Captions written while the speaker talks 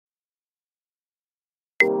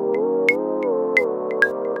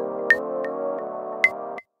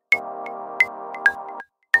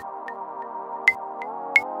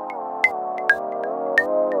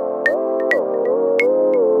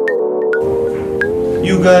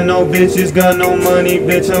You got no bitches, got no money,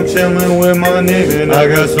 bitch, I'm chillin' with my nigga. And I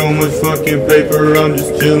got so much fucking paper, I'm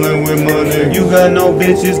just chillin' with my nigga. You got no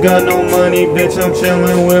bitches, got no money, bitch, I'm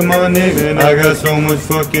chillin' with my nigga. And I got so much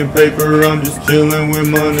fucking paper, I'm just chillin' with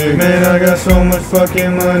my nigga. Man, I got so much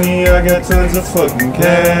fucking money, I got tons of fucking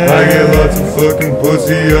cash. I get lots of fucking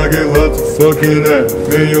pussy, I get lots of fucking ass.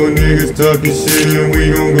 Man, your niggas talking shit and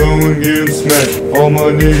we gon' go and get them smashed. All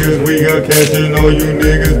my niggas, we got cash and all you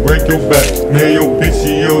niggas break your back. Man, your bitch,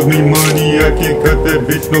 she owes me money, I can't cut that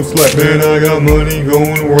bitch no slack. Man, I got money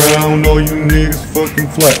going around, all you niggas fucking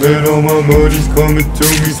flat. Man, all my money's coming to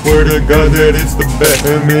me, swear to God that it's the best.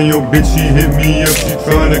 And man, your bitch, she hit me up, she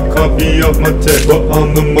tryna copy off my text. But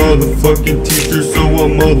I'm the motherfucking teacher, so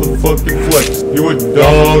I'm motherfucking flex. You a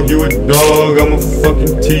dog, I'm a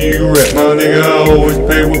fucking T-Rex. My nigga, I always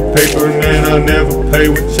pay with paper, man, I never pay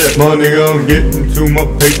with check. My nigga, I'm getting to my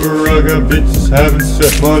paper, I got bitches having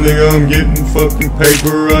sex. My nigga, I'm getting fucking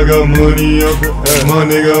paper, I got money up the ass. My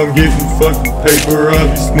nigga, I'm getting fucking paper, I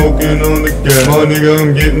be smoking on the gas. My nigga,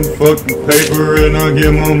 I'm getting fucking paper and I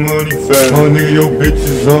get my money fast. My nigga, your bitch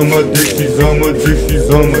is on my dick, she's on my dick, she's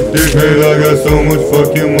on my dick. Man, I got so much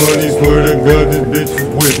fucking money, swear to God this bitch is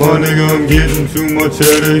with. My nigga, I'm getting too much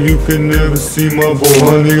cheddar, you can never see my boy.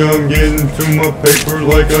 My nigga, I'm getting to my paper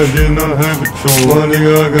like I did not have a choice. My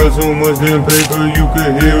nigga, I got so much damn paper, you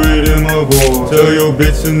could hear it in my voice. Tell your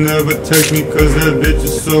bitch to never text me cause that bitch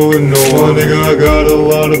is so annoying. My nigga, I got a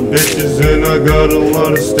lot of bitches and I got a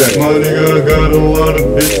lot of stacks. My nigga, I got a lot of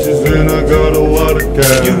bitches and I got a lot of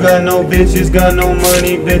cash. You got no bitches, got no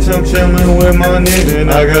money, bitch, I'm chillin' with my nigga.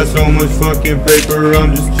 And I got so much fucking paper,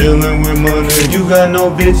 I'm just chillin' with my nigga. You got no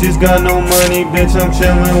bitches, got no money, bitch, I'm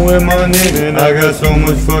chillin' with my nigga. And I got so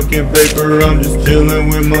much fucking paper, I'm just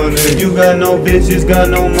chillin' with my nigga. You got no bitches, got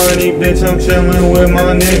no money, bitch, I'm chillin' with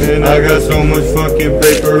my nigga. And I got so much fucking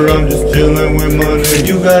paper, I'm just chillin' with my nigga.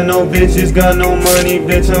 You got no bitches, got no money,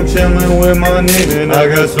 bitch, I'm chillin' with my nigga. And I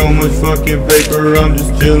got so much fucking paper, I'm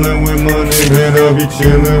just chillin' with my nigga. And I be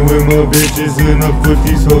chillin' with my bitches and I put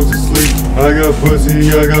these hoes to sleep. I got pussy,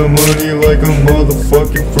 I got money like a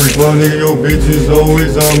motherfucking freak. My nigga, your bitch is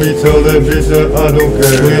always on me, tell that bitch that I don't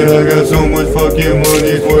care. Man, I got so much fucking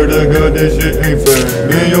money, swear to God that shit ain't fair.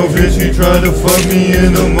 Man, your bitch, she tried to fuck me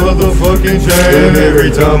in the motherfucking chain. And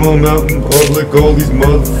every time I'm out in public, all these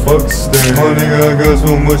motherfuckers stand. My nigga, I got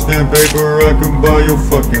so much damn paper, I could buy your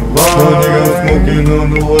fucking life. My nigga, I'm smoking on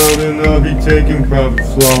the loud and I be taking private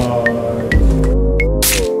flights.